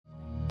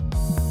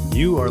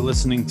You are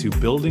listening to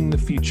Building the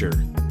Future,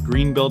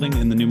 Green Building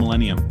in the New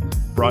Millennium,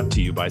 brought to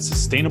you by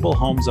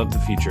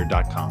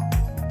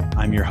SustainableHomesOfTheFuture.com.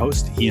 I'm your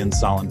host, Ian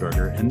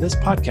Sollenberger, and this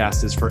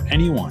podcast is for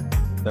anyone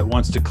that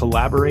wants to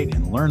collaborate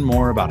and learn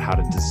more about how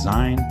to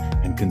design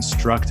and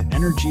construct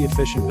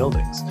energy-efficient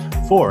buildings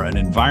for an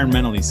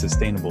environmentally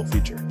sustainable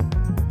future.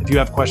 If you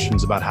have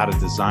questions about how to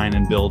design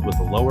and build with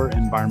a lower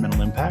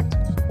environmental impact,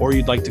 or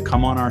you'd like to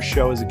come on our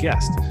show as a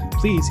guest,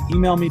 please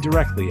email me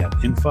directly at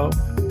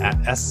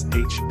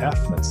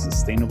info@shf, that's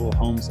Sustainable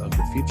Homes of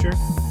the Future,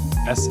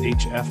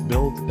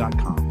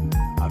 shfbuild.com.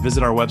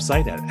 Visit our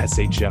website at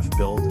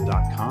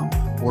shfbuild.com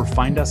or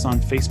find us on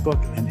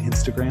Facebook and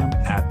Instagram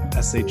at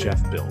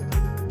shfbuild.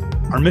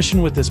 Our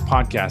mission with this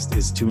podcast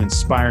is to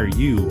inspire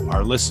you,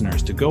 our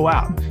listeners, to go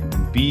out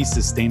and be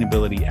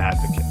sustainability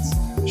advocates.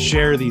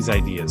 Share these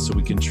ideas so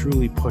we can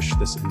truly push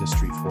this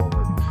industry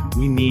forward.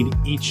 We need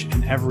each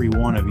and every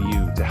one of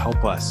you to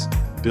help us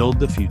build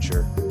the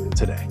future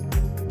today.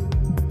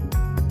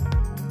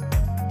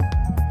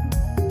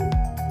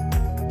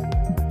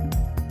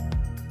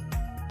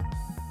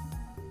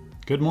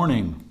 Good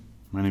morning.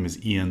 My name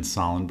is Ian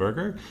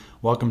Sollenberger.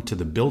 Welcome to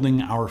the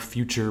Building Our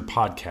Future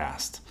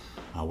podcast,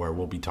 where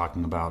we'll be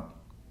talking about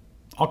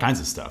all kinds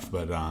of stuff,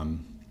 but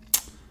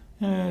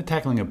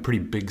tackling a pretty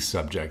big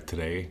subject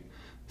today.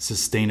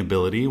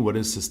 Sustainability. What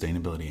is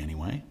sustainability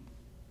anyway?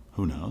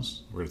 Who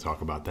knows? We're going to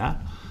talk about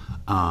that.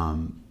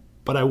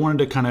 But I wanted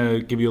to kind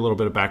of give you a little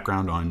bit of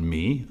background on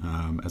me.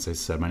 As I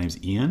said, my name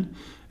is Ian,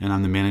 and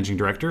I'm the managing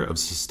director of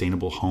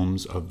Sustainable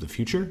Homes of the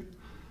Future,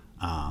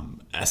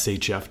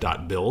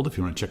 shf.build if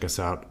you want to check us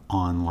out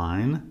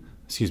online.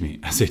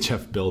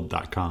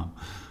 shfbuild.com.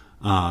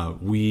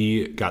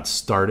 We got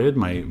started,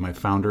 my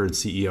founder and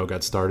CEO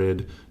got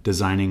started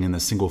designing in the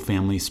single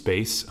family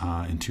space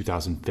in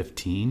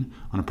 2015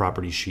 on a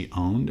property she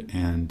owned.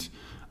 And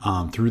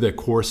through the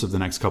course of the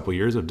next couple of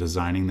years of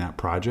designing that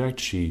project,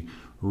 she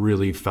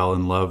really fell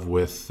in love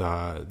with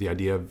the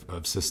idea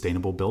of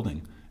sustainable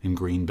building and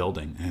green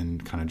building,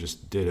 and kind of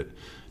just did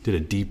a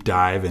deep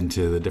dive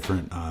into the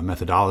different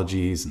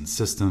methodologies and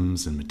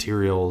systems and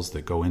materials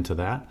that go into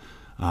that.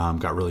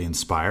 Got really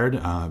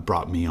inspired,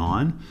 brought me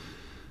on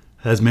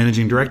as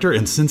managing director,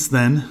 and since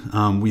then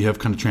we have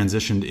kind of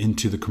transitioned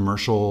into the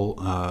commercial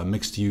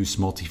mixed-use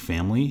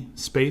multifamily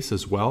space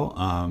as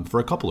well, for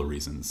a couple of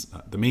reasons.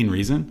 The main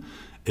reason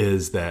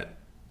is that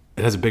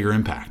it has a bigger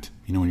impact.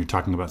 You know, when you're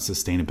talking about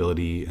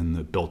sustainability in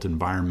the built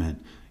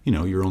environment, you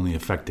know, you're only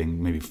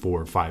affecting maybe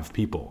 4 or 5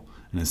 people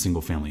in a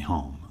single-family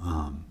home.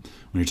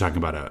 When you're talking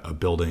about a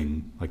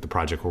building like the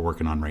project we're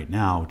working on right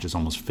now, which is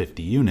almost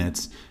 50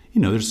 units, you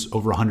know, there's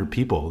over 100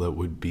 people that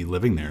would be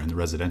living there in the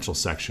residential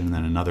section, and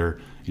then another,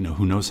 you know,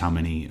 who knows how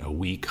many a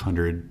week,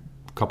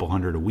 couple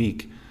hundred a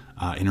week,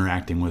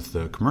 interacting with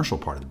the commercial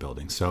part of the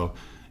building. So,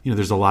 you know,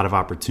 there's a lot of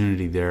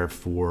opportunity there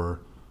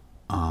for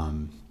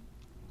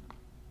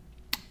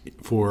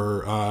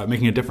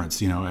making a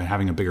difference, you know, and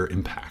having a bigger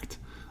impact.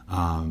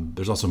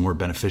 There's also more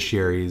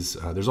beneficiaries.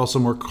 There's also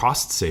more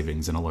cost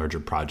savings in a larger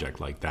project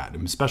like that,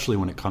 and especially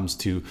when it comes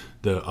to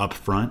the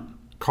upfront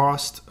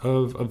cost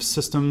of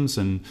systems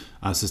and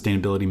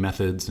sustainability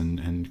methods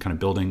and kind of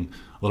building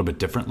a little bit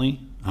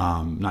differently,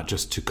 not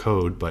just to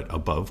code, but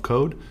above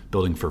code,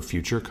 building for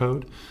future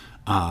code.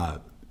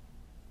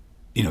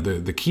 You know,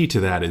 the key to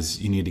that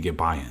is you need to get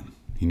buy-in.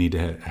 You need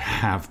to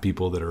have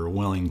people that are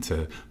willing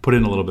to put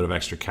in a little bit of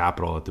extra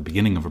capital at the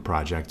beginning of a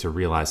project to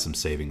realize some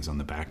savings on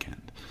the back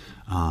end.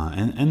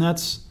 And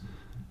that's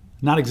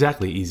not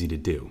exactly easy to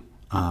do.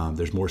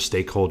 There's more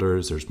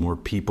stakeholders, there's more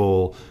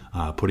people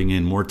putting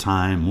in more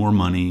time, more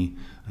money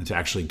to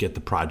actually get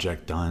the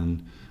project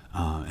done.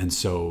 And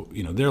so,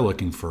 you know, they're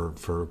looking for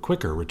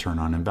quicker return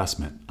on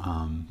investment.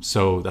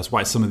 So that's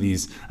why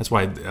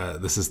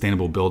the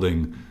sustainable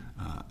building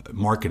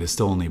market is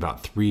still only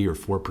about 3 or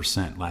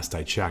 4% last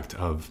I checked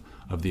of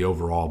the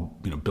overall,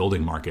 you know,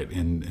 building market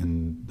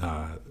in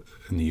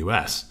the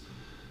US.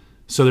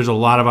 So there's a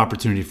lot of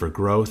opportunity for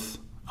growth,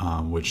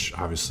 which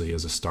obviously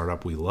as a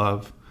startup we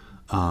love.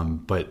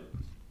 But,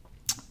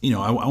 you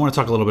know, I want to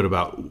talk a little bit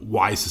about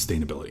why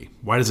sustainability.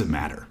 Why does it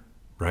matter,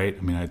 right?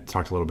 I mean, I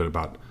talked a little bit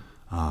about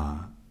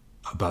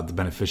the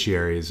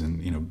beneficiaries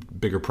and, you know,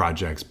 bigger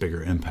projects,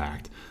 bigger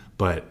impact.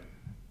 But,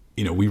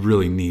 you know, we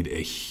really need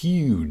a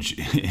huge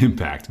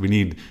impact. We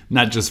need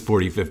not just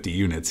 40, 50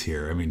 units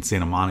here. I mean,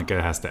 Santa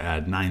Monica has to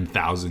add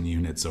 9,000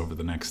 units over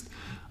the next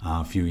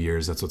few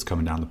years. That's what's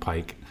coming down the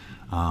pike.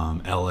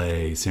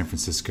 LA, San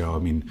Francisco. I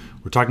mean,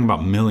 we're talking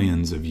about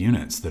millions of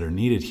units that are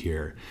needed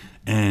here.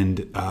 And,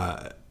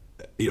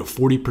 you know,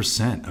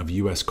 40% of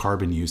U.S.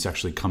 carbon use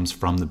actually comes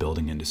from the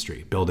building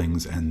industry,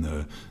 buildings and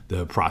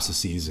the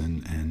processes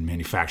and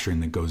manufacturing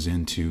that goes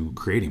into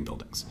creating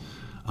buildings.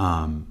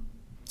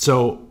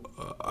 So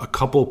a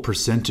couple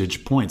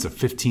percentage points, a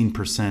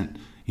 15%,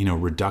 you know,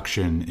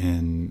 reduction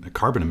in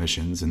carbon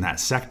emissions in that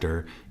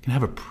sector can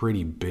have a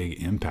pretty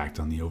big impact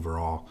on the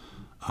overall,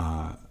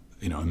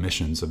 you know,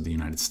 emissions of the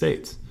United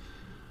States.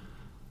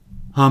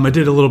 I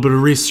did a little bit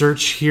of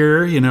research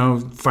here,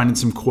 finding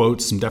some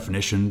quotes, some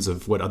definitions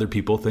of what other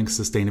people think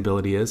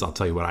sustainability is. I'll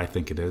tell you what I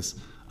think it is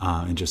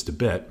in just a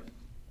bit.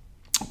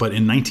 But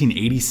in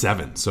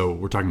 1987, so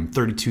we're talking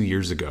 32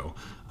 years ago,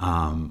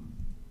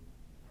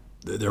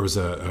 there was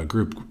a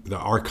group, the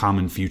Our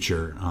Common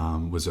Future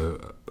was a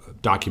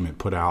document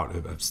put out,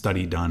 a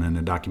study done and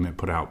a document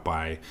put out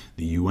by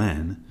the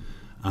UN.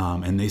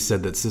 And they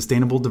said that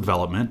sustainable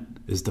development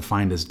is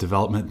defined as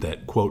development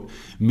that, quote,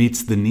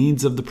 meets the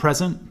needs of the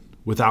present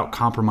without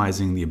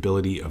compromising the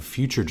ability of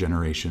future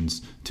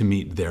generations to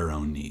meet their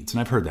own needs. And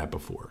I've heard that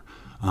before,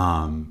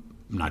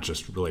 not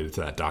just related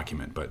to that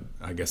document, but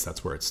I guess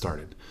that's where it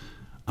started.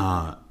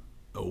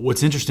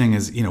 What's interesting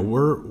is,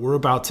 we're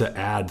about to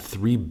add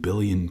 3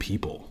 billion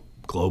people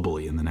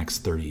globally in the next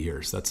 30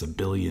 years. That's 1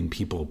 billion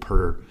people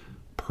per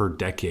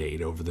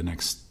decade over the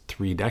next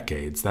 3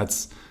 decades.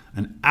 That's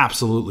an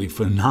absolutely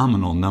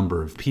phenomenal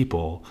number of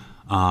people.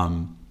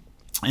 And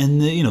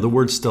the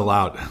word's still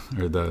out,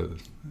 or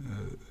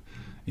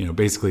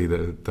basically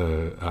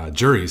the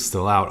jury's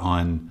still out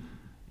on,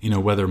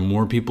 whether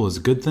more people is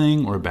a good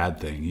thing or a bad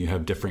thing. You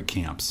have different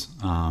camps.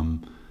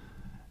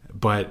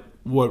 But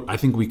what I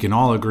think we can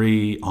all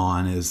agree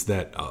on is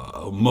that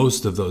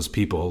most of those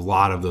people, a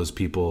lot of those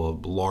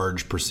people, a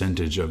large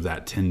percentage of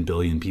that 10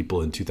 billion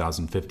people in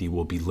 2050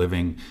 will be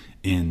living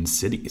in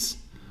cities.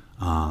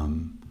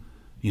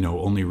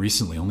 Only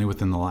recently, only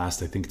within the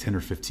last, I think, 10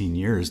 or 15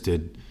 years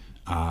did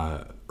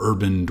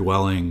urban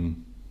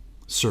dwelling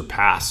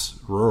surpass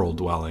rural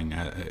dwelling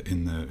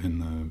in the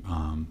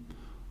I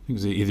think it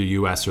was either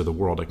U.S. or the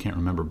world. I can't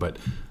remember, but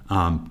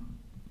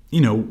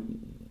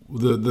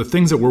the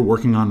things that we're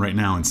working on right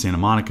now in Santa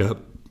Monica,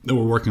 that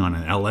we're working on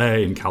in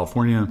L.A. and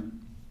California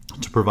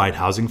to provide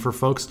housing for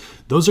folks,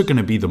 those are going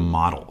to be the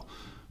model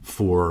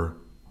for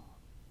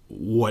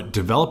what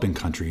developing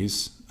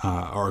countries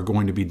are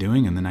going to be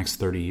doing in the next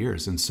 30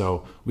 years. And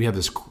so we have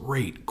this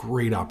great,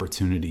 great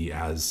opportunity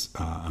as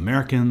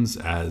Americans,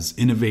 as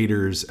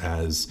innovators,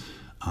 as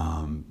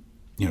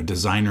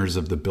designers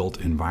of the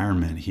built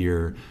environment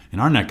here in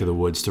our neck of the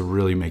woods to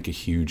really make a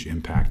huge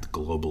impact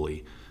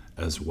globally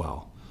as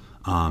well.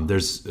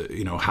 There's,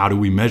 how do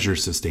we measure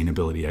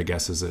sustainability, I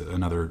guess, is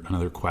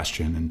another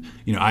question.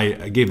 And,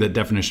 I gave that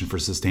definition for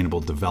sustainable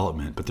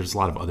development, but there's a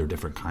lot of other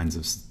different kinds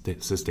of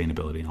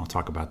sustainability, and I'll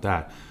talk about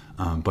that.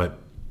 But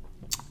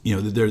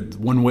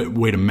one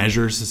way to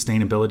measure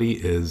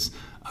sustainability is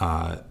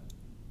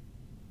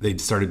they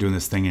started doing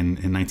this thing in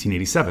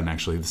 1987,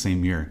 actually, the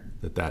same year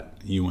that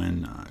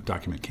UN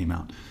document came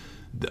out,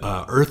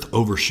 Earth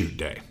Overshoot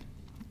Day.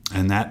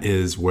 And that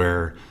is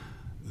where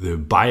the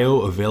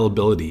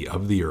bioavailability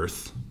of the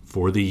Earth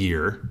for the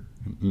year,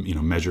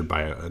 measured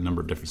by a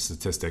number of different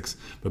statistics,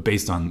 but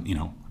based on,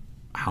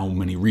 how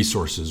many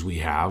resources we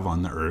have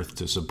on the Earth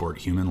to support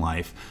human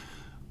life,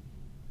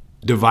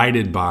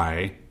 divided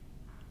by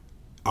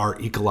our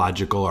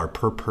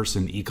per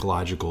person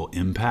ecological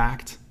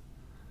impact,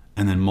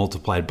 and then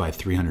multiplied by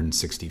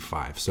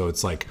 365. So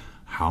it's like,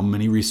 how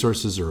many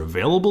resources are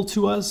available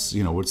to us?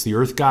 What's the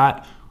Earth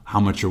got?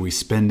 How much are we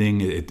spending?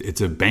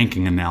 It's a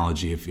banking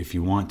analogy if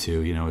you want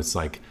to. It's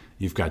like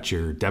you've got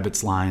your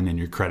debits line and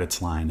your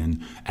credits line,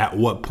 and at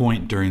what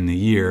point during the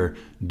year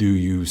do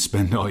you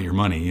spend all your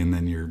money, and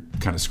then you're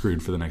kind of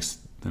screwed for the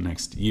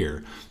next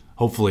year.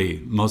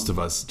 Hopefully, most of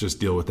us just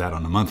deal with that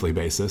on a monthly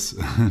basis,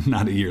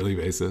 not a yearly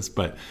basis.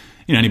 But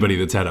anybody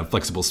that's had a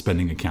flexible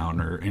spending account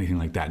or anything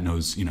like that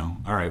knows,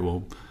 all right,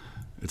 well,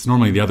 it's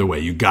normally the other way.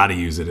 You got to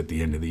use it at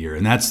the end of the year,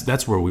 and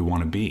that's where we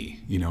want to be.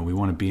 We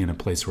want to be in a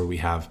place where we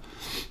have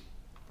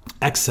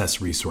excess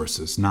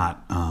resources,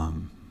 not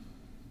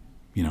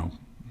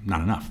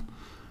enough.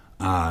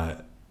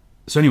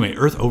 So anyway,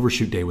 Earth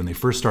Overshoot Day, when they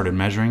first started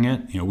measuring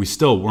it, we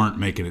still weren't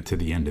making it to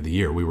the end of the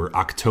year. We were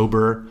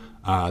October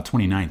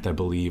 29th, I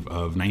believe,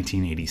 of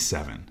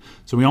 1987.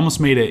 So we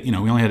almost made it. We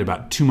only had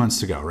about 2 months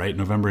to go, right?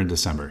 November and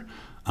December.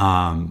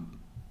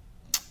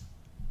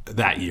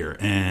 That year,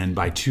 and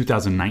by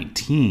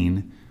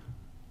 2019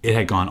 it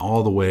had gone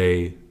all the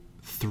way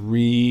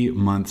 3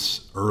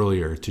 months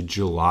earlier to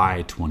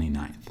July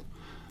 29th.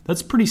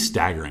 That's pretty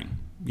staggering.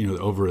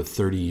 Over a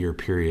 30-year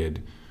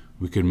period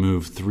we could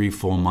move 3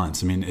 full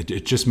months. I mean,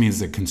 it just means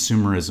that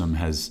consumerism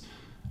has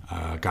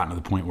gotten to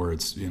the point where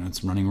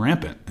it's running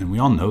rampant, and we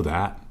all know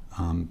that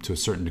to a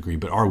certain degree.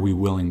 But are we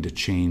willing to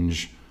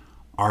change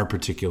our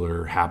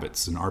particular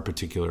habits and our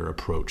particular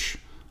approach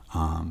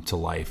to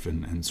life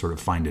and sort of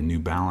find a new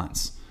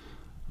balance?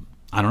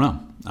 I don't know.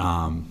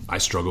 I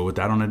struggle with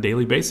that on a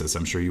daily basis.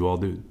 I'm sure you all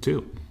do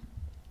too.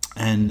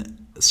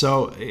 And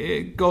so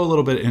go a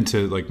little bit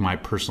into like my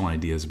personal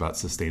ideas about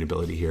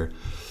sustainability here.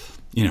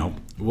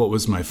 What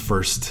was my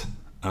first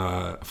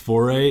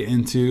foray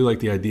into like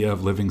the idea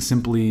of living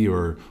simply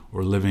or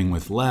living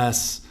with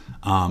less?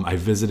 I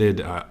visited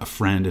a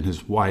friend and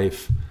his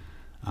wife,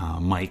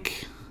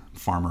 Mike,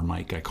 Farmer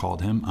Mike, I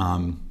called him.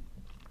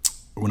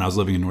 when I was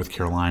living in North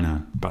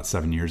Carolina about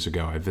 7 years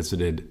ago, I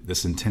visited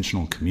this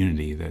intentional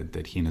community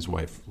that he and his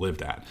wife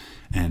lived at.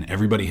 And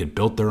everybody had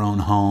built their own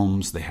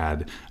homes. They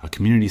had a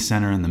community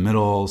center in the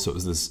middle. So it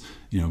was this,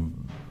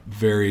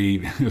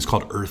 it was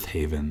called Earth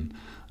Haven.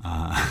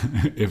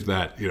 If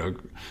that,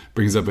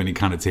 brings up any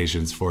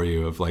connotations for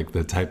you of like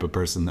the type of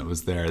person that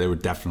was there. They were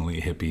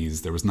definitely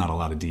hippies. There was not a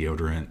lot of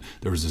deodorant.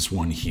 There was this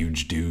one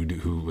huge dude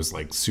who was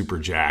like super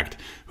jacked,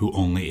 who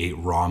only ate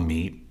raw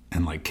meat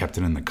and like kept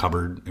it in the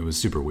cupboard. It was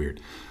super weird.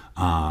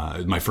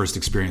 My first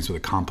experience with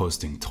a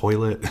composting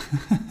toilet,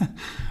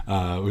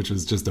 which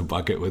was just a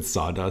bucket with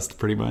sawdust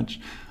pretty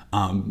much.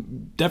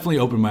 Definitely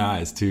opened my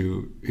eyes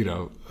to,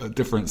 a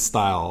different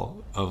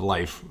style of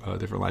life, a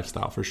different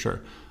lifestyle for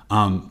sure.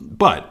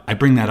 But I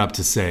bring that up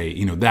to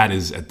say, that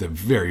is at the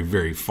very,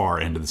 very far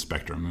end of the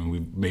spectrum. I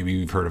mean, maybe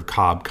we've heard of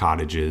cob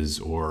cottages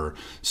or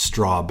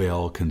straw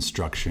bale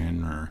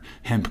construction or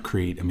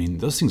hempcrete. I mean,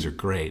 those things are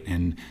great.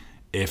 And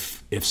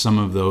if some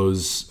of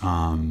those,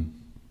 a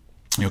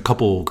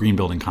couple green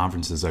building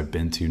conferences I've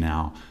been to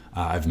now,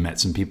 I've met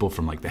some people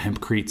from like the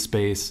hempcrete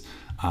space,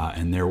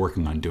 and they're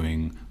working on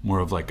doing more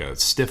of like a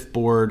stiff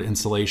board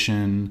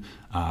insulation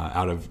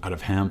out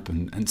of hemp,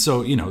 and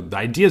so the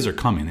ideas are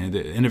coming,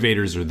 the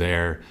innovators are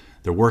there,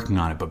 they're working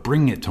on it, but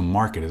bringing it to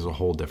market is a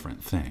whole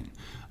different thing,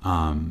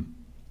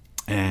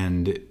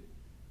 and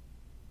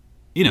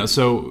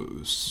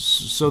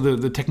so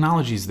the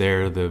technology's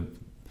there, the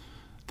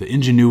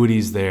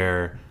ingenuity's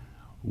there.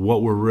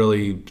 What we're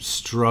really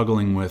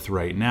struggling with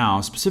right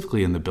now,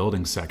 specifically in the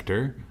building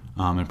sector,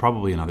 and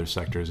probably in other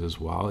sectors as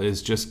well,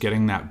 is just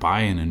getting that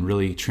buy-in and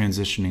really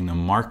transitioning the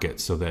market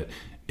so that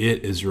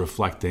it is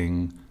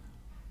reflecting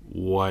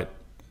what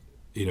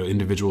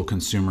individual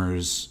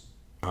consumers'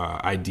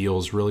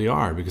 ideals really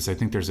are. Because I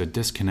think there's a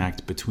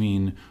disconnect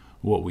between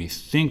what we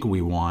think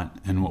we want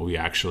and what we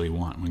actually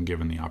want when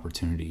given the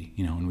opportunity.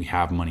 When we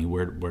have money,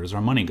 where does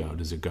our money go?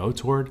 Does it go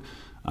toward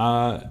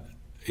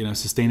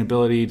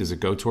sustainability? Does it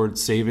go toward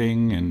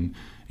saving and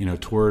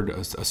toward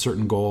a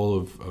certain goal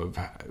of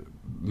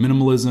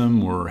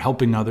minimalism or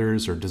helping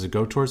others, or does it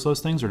go towards those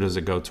things, or does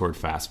it go toward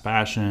fast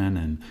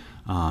fashion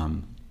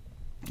and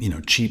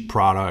cheap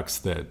products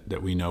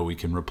that we know we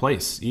can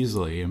replace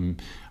easily?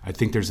 And I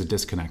think there's a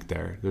disconnect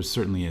there. There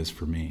certainly is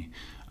for me.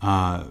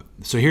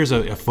 So here's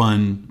a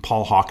fun.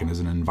 Paul Hawken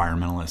is an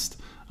environmentalist,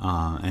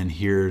 and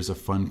here's a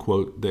fun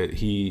quote that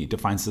he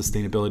defines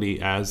sustainability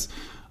as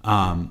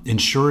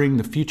ensuring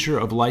the future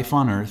of life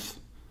on Earth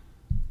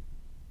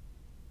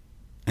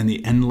and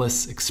the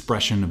endless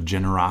expression of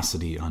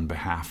generosity on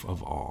behalf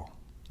of all.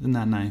 Isn't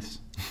that nice?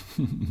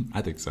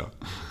 I think so.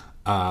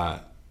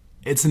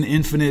 It's an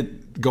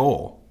infinite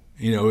goal.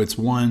 It's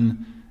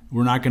one,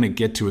 we're not going to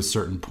get to a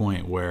certain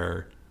point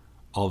where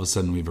all of a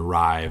sudden we've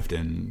arrived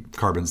and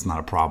carbon's not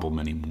a problem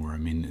anymore. I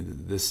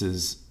mean,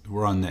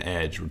 we're on the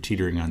edge, we're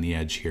teetering on the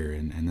edge here,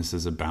 and this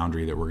is a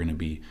boundary that we're going to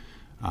be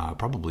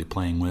probably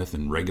playing with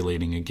and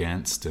regulating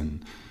against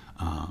and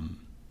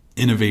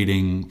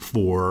innovating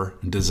for,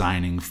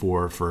 designing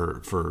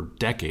for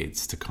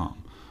decades to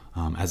come.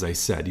 As I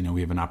said, we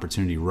have an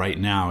opportunity right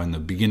now in the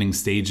beginning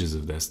stages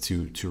of this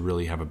to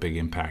really have a big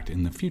impact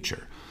in the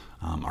future.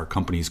 Our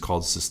company is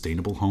called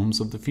Sustainable Homes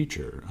of the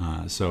Future.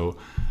 So,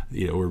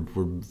 we're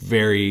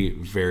very,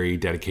 very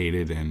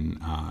dedicated and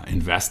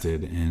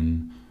invested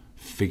in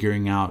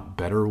figuring out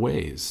better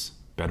ways,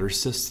 better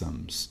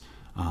systems,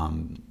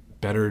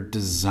 better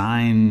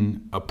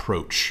design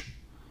approach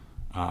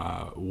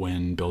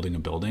when building a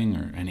building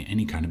or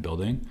any kind of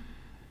building,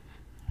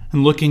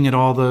 and looking at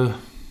all the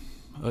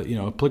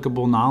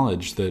applicable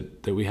knowledge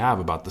that we have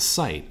about the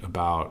site,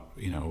 about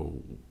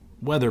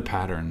weather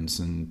patterns,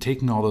 and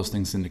taking all those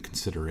things into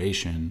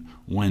consideration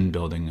when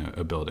building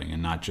a building,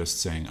 and not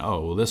just saying,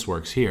 oh, well, this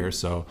works here,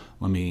 so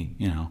let me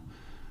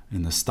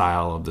in the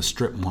style of the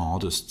strip mall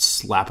just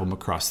slap them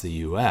across the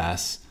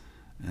U.S.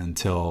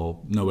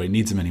 until nobody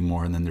needs them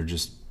anymore, and then they're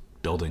just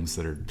buildings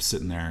that are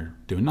sitting there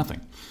doing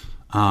nothing.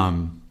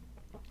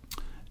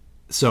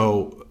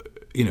 So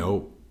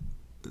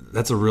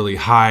that's a really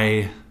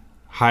high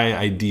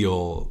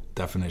ideal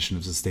definition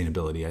of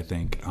sustainability, I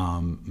think.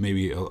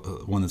 Maybe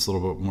one that's a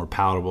little bit more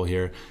palatable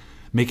here.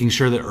 Making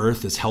sure that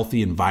Earth is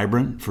healthy and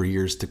vibrant for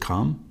years to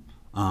come.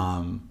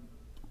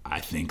 I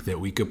think that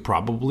we could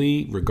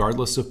probably,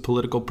 regardless of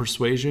political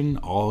persuasion,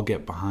 all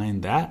get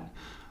behind that.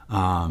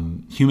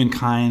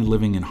 Humankind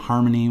living in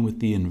harmony with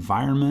the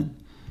environment.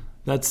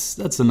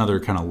 That's another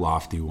kind of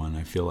lofty one.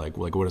 I feel like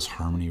what does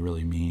harmony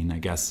really mean? I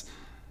guess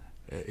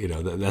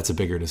that's a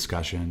bigger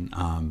discussion.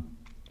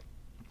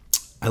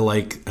 I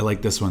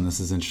like this one. This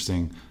is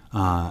interesting.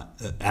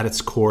 At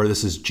its core,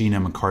 this is Gina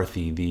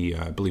McCarthy, the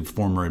I believe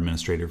former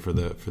administrator for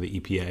the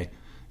EPA,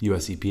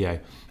 U.S.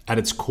 EPA. At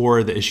its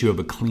core, the issue of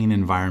a clean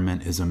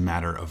environment is a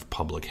matter of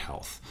public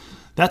health.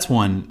 That's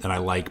one that I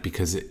like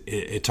because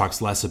it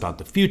talks less about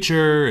the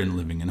future and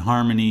living in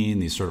harmony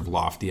and these sort of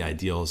lofty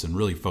ideals, and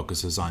really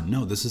focuses on,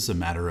 no, this is a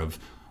matter of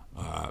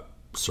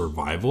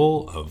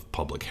survival, of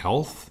public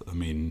health. I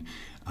mean,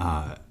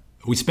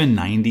 humans spend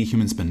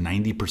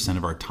 90%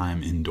 of our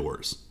time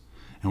indoors.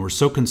 And we're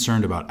so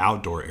concerned about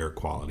outdoor air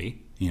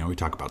quality. We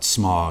talk about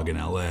smog in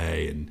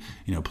LA and,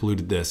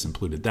 polluted this and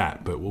polluted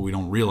that. But what we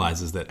don't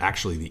realize is that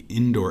actually the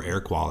indoor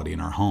air quality in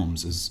our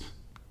homes is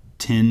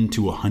 10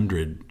 to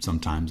 100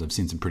 sometimes. I've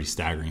seen some pretty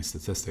staggering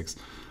statistics,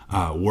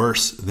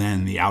 worse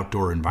than the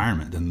outdoor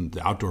environment, than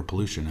the outdoor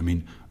pollution. I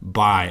mean,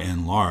 by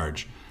and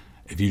large,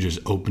 if you just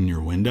open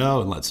your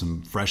window and let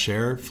some fresh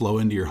air flow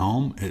into your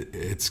home,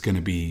 it's going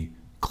to be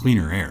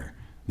cleaner air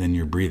than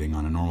you're breathing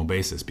on a normal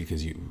basis,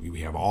 because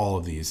we have all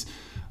of these,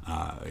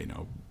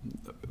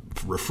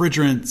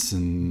 refrigerants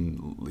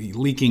and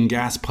leaking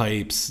gas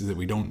pipes that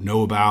we don't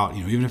know about.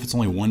 Even if it's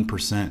only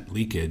 1%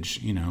 leakage,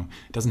 it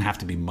doesn't have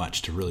to be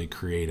much to really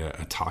create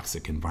a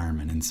toxic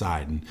environment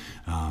inside. And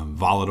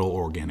volatile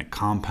organic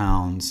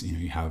compounds,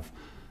 you have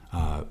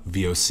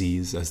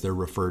VOCs, as they're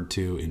referred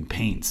to, in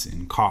paints,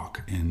 in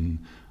caulk, in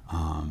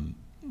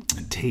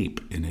tape,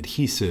 in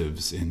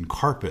adhesives, in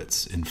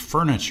carpets, in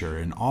furniture,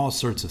 and all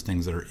sorts of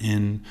things that are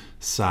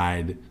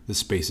inside the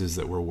spaces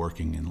that we're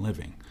working and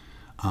living.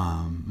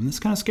 And it's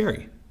kind of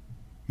scary,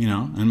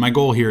 and my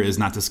goal here is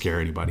not to scare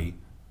anybody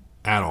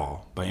at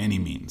all by any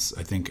means.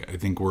 I think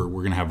we're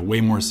going to have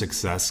way more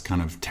success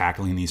kind of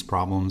tackling these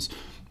problems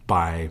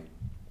by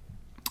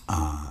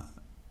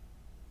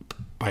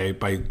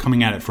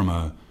coming at it from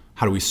a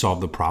how do we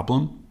solve the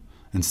problem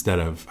instead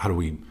of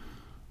who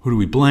do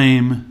we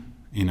blame,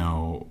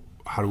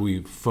 how do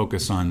we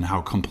focus on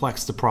how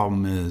complex the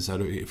problem is?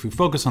 If we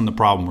focus on the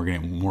problem, we're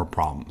going to get more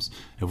problems.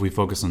 If we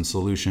focus on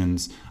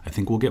solutions, I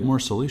think we'll get more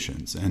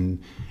solutions.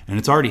 And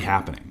it's already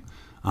happening.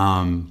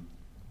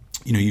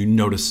 You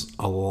notice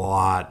a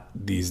lot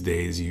these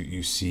days,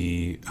 you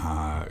see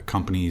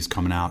companies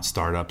coming out,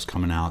 startups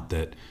coming out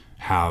that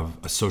have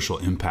a social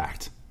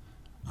impact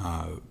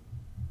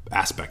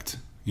aspect,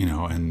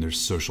 and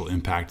there's social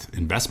impact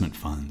investment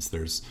funds.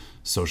 There's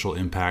social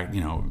impact,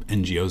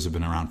 NGOs have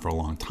been around for a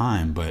long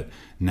time, but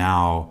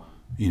now,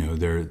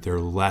 they're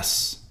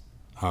less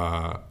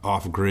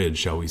off grid,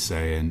 shall we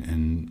say,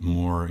 and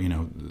more,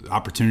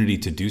 opportunity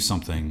to do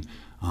something,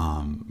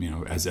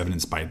 as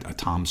evidenced by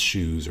Tom's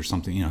shoes or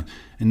something,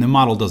 and the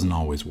model doesn't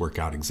always work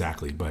out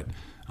exactly, but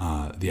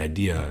the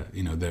idea,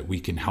 that we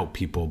can help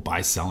people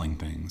by selling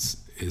things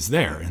is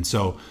there. And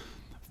so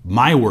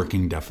my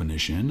working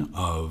definition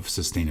of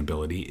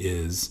sustainability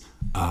is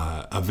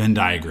a Venn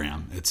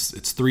diagram. It's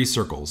 3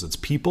 circles. It's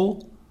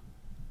people,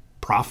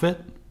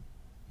 profit,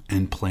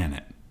 and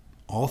planet.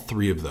 All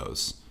 3 of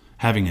those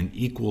having an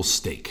equal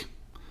stake.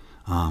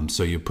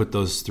 So you put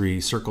those 3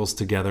 circles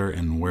together,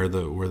 and where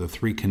the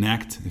 3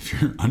 connect,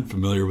 if you're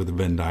unfamiliar with the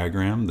Venn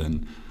diagram,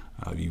 then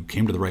you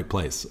came to the right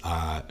place.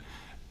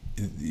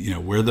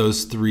 Where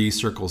those 3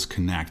 circles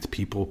connect,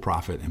 people,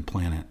 profit, and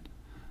planet,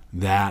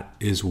 that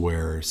is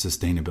where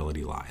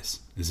sustainability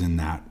lies, is in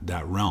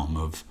that realm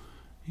of,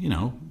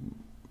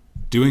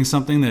 doing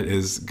something that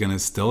is going to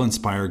still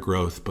inspire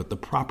growth, but the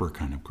proper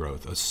kind of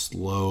growth, a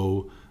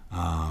slow,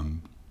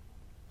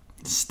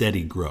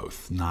 steady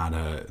growth, not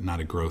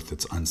a growth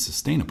that's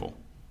unsustainable.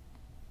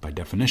 By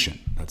definition,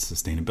 that's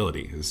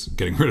sustainability, is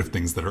getting rid of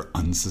things that are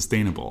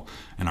unsustainable,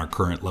 and our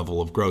current level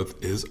of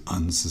growth is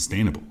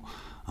unsustainable.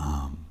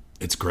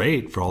 It's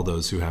great for all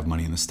those who have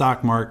money in the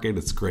stock market.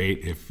 It's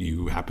great if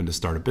you happen to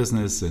start a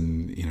business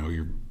and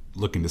you're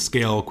looking to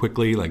scale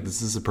quickly. Like,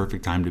 this is a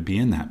perfect time to be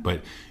in that.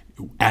 But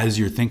as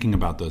you're thinking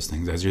about those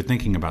things, as you're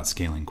thinking about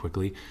scaling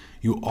quickly,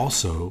 you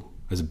also,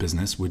 as a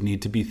business, would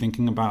need to be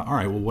thinking about, all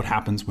right, well, what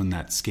happens when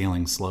that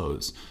scaling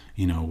slows?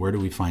 Where do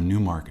we find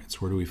new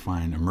markets? Where do we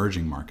find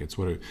emerging markets?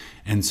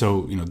 And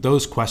so,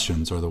 those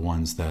questions are the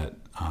ones that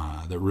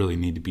really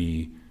need to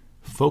be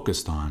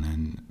focused on,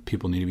 and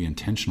people need to be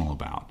intentional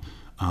about.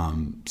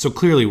 So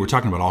clearly we're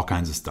talking about all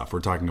kinds of stuff.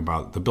 We're talking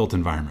about the built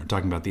environment. We're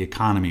talking about the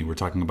economy. We're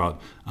talking about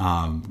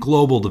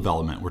global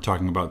development. We're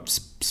talking about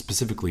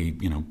specifically,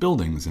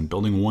 buildings and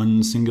building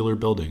one singular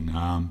building.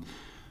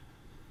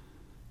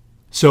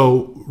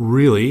 So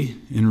really,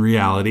 in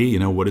reality,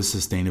 what is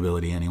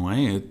sustainability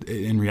anyway?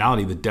 In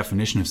reality, the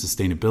definition of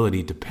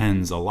sustainability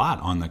depends a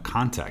lot on the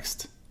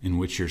context in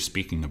which you're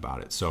speaking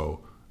about it.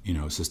 So,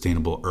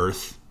 sustainable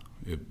Earth,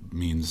 it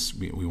means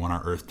we want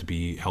our Earth to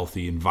be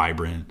healthy and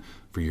vibrant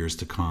for years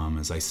to come.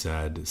 As I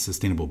said,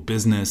 sustainable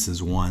business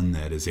is one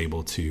that is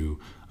able to,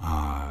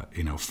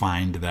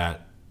 find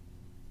that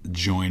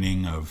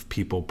joining of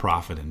people,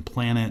 profit, and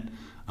planet.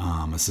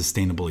 A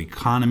sustainable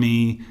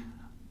economy,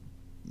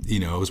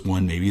 is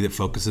one maybe that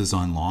focuses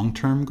on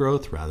long-term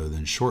growth rather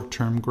than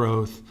short-term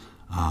growth.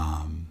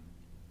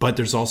 But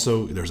there's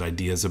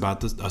ideas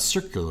about a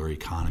circular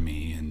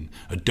economy and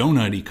a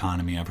donut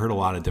economy. I've heard a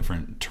lot of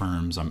different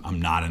terms.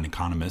 I'm not an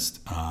economist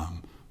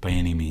by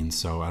any means,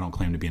 so I don't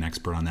claim to be an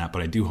expert on that.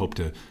 But I do hope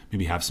to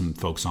maybe have some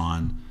folks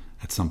on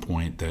at some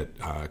point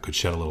that could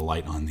shed a little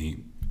light on the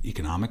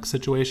economic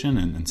situation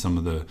and some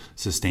of the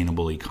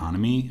sustainable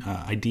economy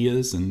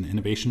ideas and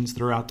innovations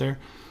that are out there.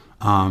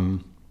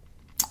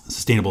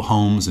 Sustainable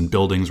homes and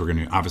buildings, we're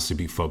going to obviously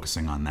be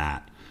focusing on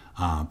that.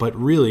 But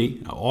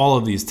really, all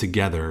of these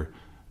together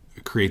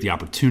create the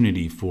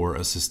opportunity for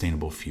a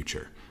sustainable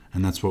future.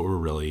 And that's what we're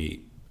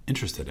really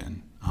interested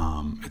in.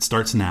 It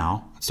starts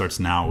now. It starts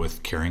now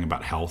with caring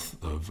about health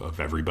of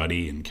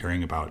everybody and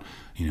caring about,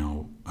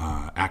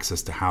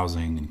 access to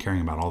housing and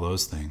caring about all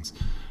those things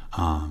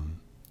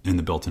in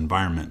the built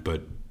environment.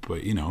 But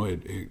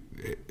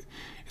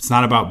it's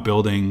not about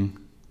building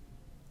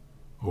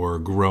or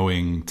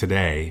growing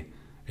today.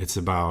 It's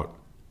about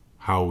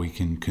how we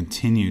can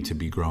continue to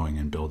be growing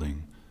and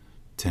building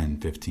 10,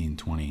 15,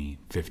 20,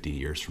 50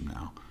 years from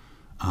now.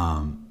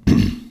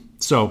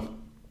 So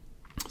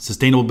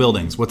sustainable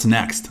buildings, what's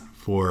next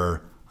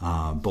for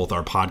both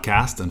our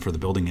podcast and for the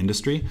building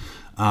industry?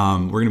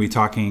 We're going to be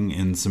talking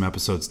in some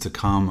episodes to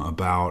come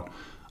about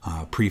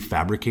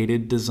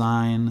prefabricated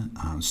design,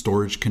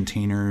 storage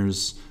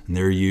containers and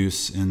their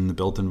use in the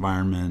built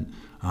environment,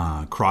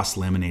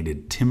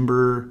 cross-laminated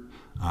timber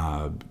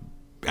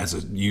as a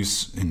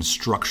use in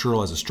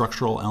as a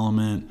structural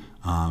element,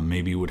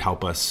 maybe would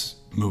help us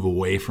move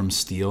away from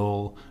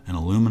steel and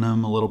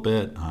aluminum a little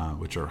bit,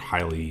 which are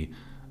highly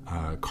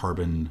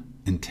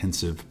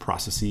carbon-intensive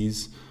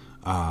processes.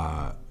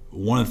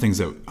 One of the things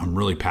that I'm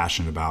really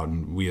passionate about,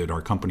 and we at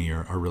our company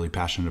are really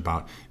passionate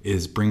about,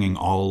 is bringing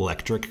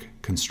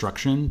all-electric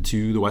construction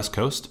to the West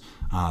Coast.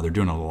 They're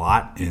doing a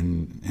lot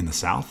in the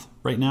South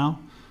right now,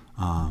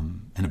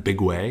 in a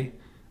big way.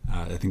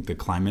 I think the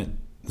climate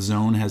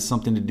zone has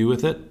something to do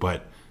with it,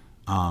 but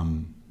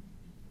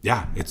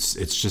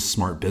it's just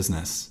smart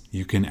business.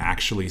 You can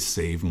actually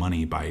save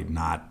money by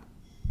not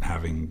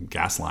having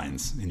gas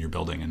lines in your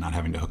building and not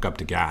having to hook up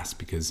to gas,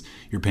 because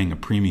you're paying a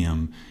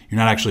premium. You're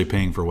not actually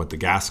paying for what the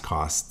gas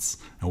costs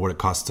and what it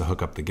costs to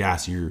hook up the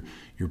gas. You're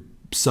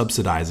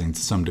subsidizing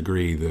to some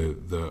degree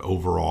the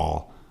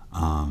overall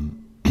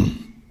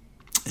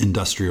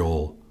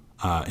industrial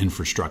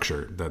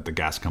infrastructure that the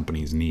gas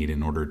companies need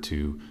in order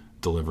to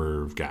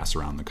deliver gas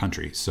around the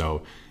country.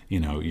 So,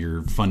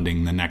 you're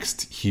funding the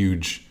next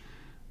huge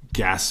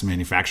gas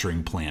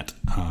manufacturing plant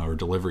or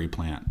delivery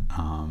plant.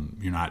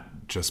 You're not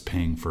just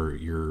paying for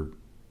your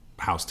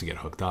house to get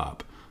hooked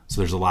up. So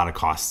there's a lot of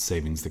cost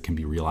savings that can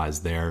be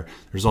realized there.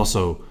 There's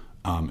also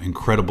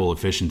incredible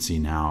efficiency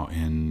now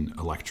in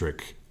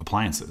electric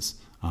appliances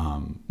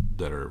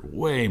that are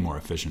way more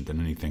efficient than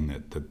anything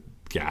that the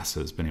gas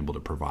has been able to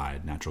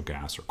provide, natural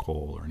gas or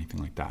coal or anything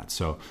like that.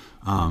 So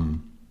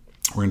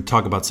we're going to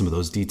talk about some of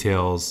those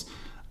details.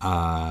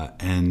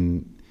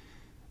 And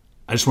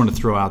I just want to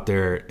throw out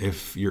there,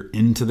 if you're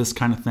into this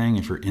kind of thing,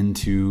 if you're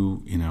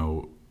into,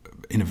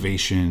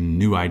 innovation,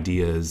 new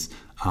ideas,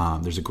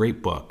 there's a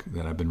great book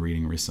that I've been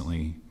reading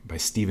recently by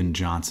Steven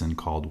Johnson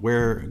called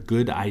Where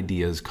Good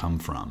Ideas Come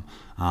From.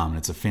 And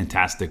it's a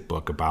fantastic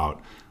book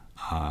about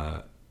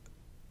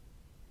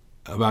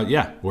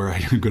where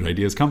good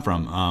ideas come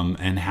from,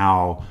 and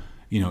how,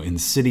 in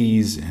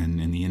cities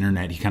and in the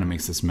internet, he kind of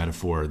makes this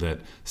metaphor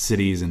that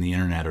cities and the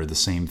internet are the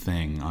same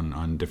thing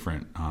on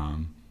different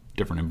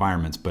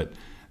environments, but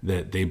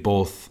that they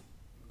both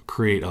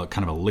create a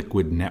kind of a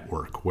liquid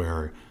network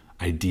where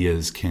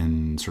ideas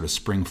can sort of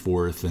spring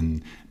forth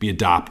and be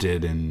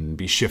adopted and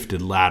be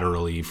shifted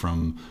laterally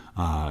from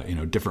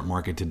different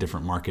market to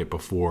different market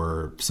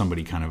before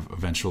somebody kind of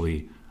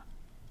eventually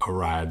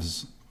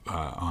arrives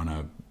on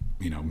a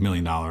 $1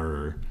 million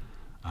or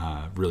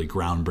really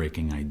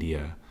groundbreaking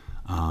idea.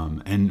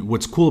 And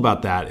what's cool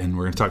about that, and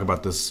we're going to talk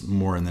about this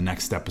more in the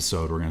next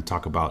episode, we're going to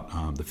talk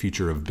about the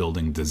future of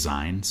building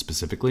design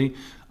specifically,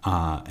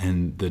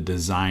 and the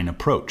design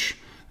approach.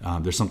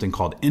 There's something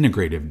called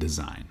integrative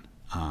design.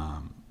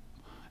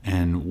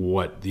 And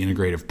what the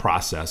integrative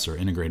process or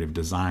integrative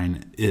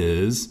design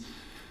is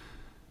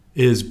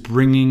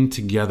bringing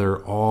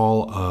together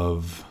all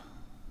of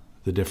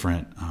the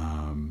different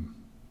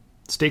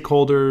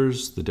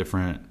stakeholders, the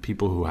different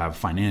people who have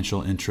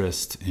financial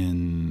interest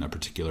in a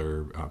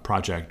particular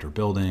project or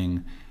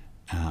building,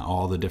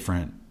 all the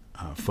different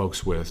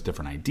folks with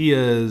different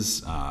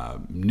ideas,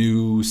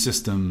 new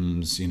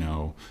systems,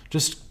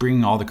 just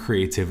bringing all the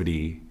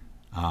creativity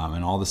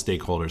and all the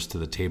stakeholders to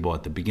the table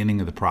at the beginning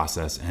of the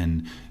process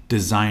and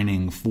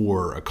designing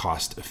for a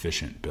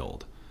cost-efficient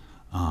build,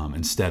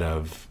 instead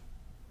of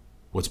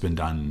what's been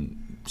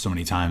done so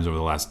many times over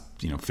the last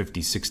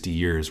 50, 60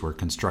 years, where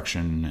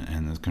construction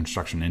and the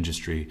construction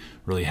industry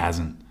really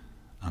hasn't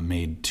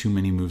made too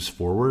many moves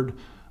forward.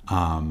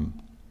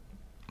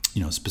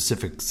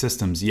 Specific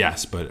systems,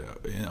 yes, but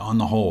on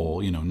the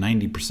whole,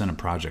 90% of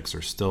projects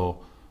are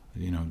still,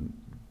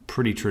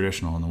 pretty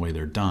traditional in the way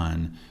they're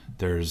done.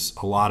 There's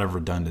a lot of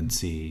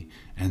redundancy.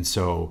 And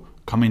so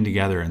coming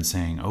together and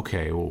saying,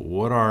 okay, well,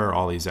 what are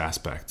all these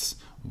aspects?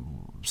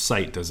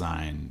 Site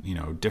design,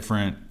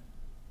 different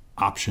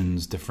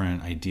options,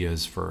 different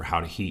ideas for how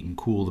to heat and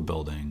cool the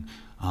building,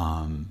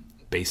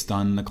 based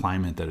on the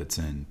climate that it's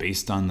in,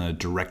 based on the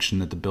direction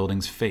that the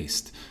building's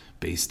faced,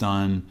 based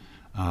on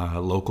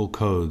local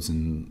codes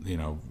and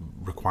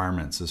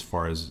requirements as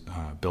far as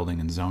building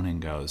and zoning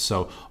goes.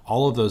 So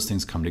all of those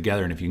things come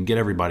together, and if you can get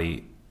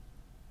everybody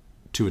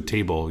to a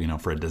table,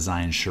 for a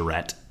design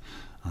charrette,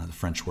 the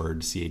French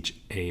word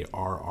CHARRETTE,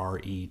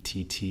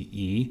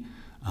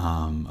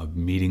 a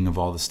meeting of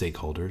all the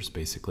stakeholders,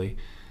 basically,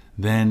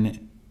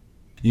 then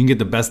you can get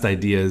the best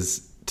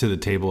ideas to the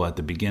table at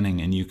the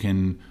beginning, and you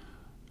can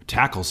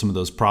tackle some of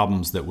those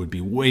problems that would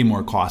be way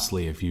more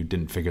costly if you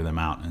didn't figure them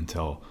out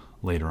until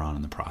later on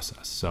in the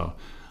process. So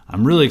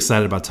I'm really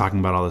excited about talking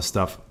about all this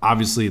stuff.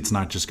 Obviously, it's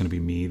not just going to be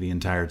me the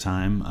entire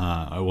time.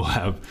 I will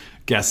have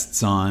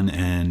guests on,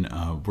 and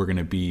we're going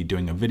to be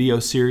doing a video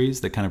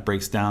series that kind of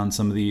breaks down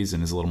some of these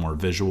and is a little more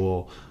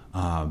visual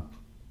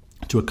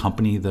to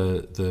accompany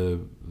the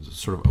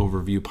sort of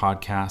overview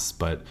podcast.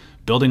 But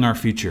Building Our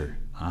Future,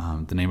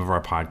 the name of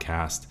our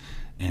podcast,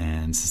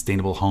 and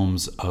Sustainable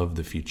Homes of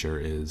the Future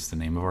is the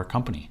name of our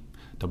company,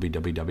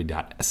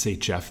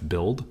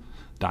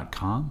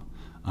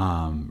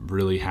 www.shfbuild.com.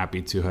 Really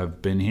happy to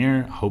have been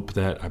here. Hope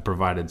that I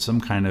provided some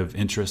kind of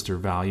interest or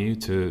value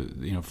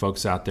to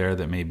folks out there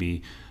that may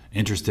be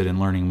interested in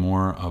learning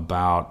more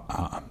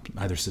about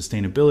either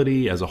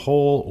sustainability as a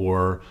whole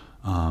or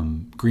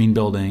green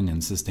building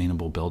and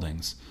sustainable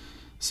buildings.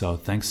 So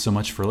thanks so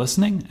much for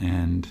listening,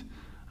 and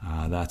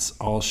that's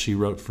all she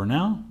wrote for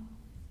now.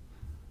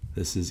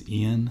 This is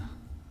Ian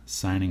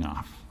signing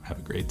off. Have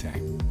a great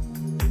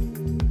day.